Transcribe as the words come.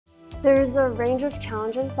There's a range of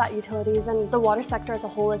challenges that utilities and the water sector as a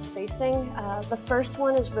whole is facing. The first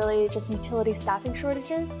one is really just utility staffing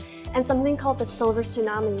shortages and something called the silver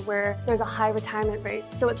tsunami, where there's a high retirement rate.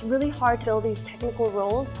 So it's really hard to fill these technical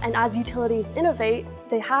roles, and as utilities innovate,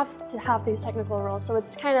 they have to have these technical roles. So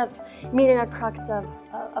it's kind of meeting a crux of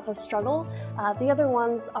a struggle. The other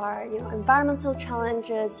ones are environmental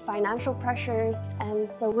challenges, financial pressures, and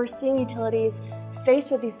so we're seeing utilities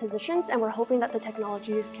faced with these positions, and we're hoping that the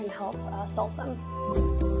technologies can help solve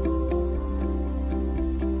them.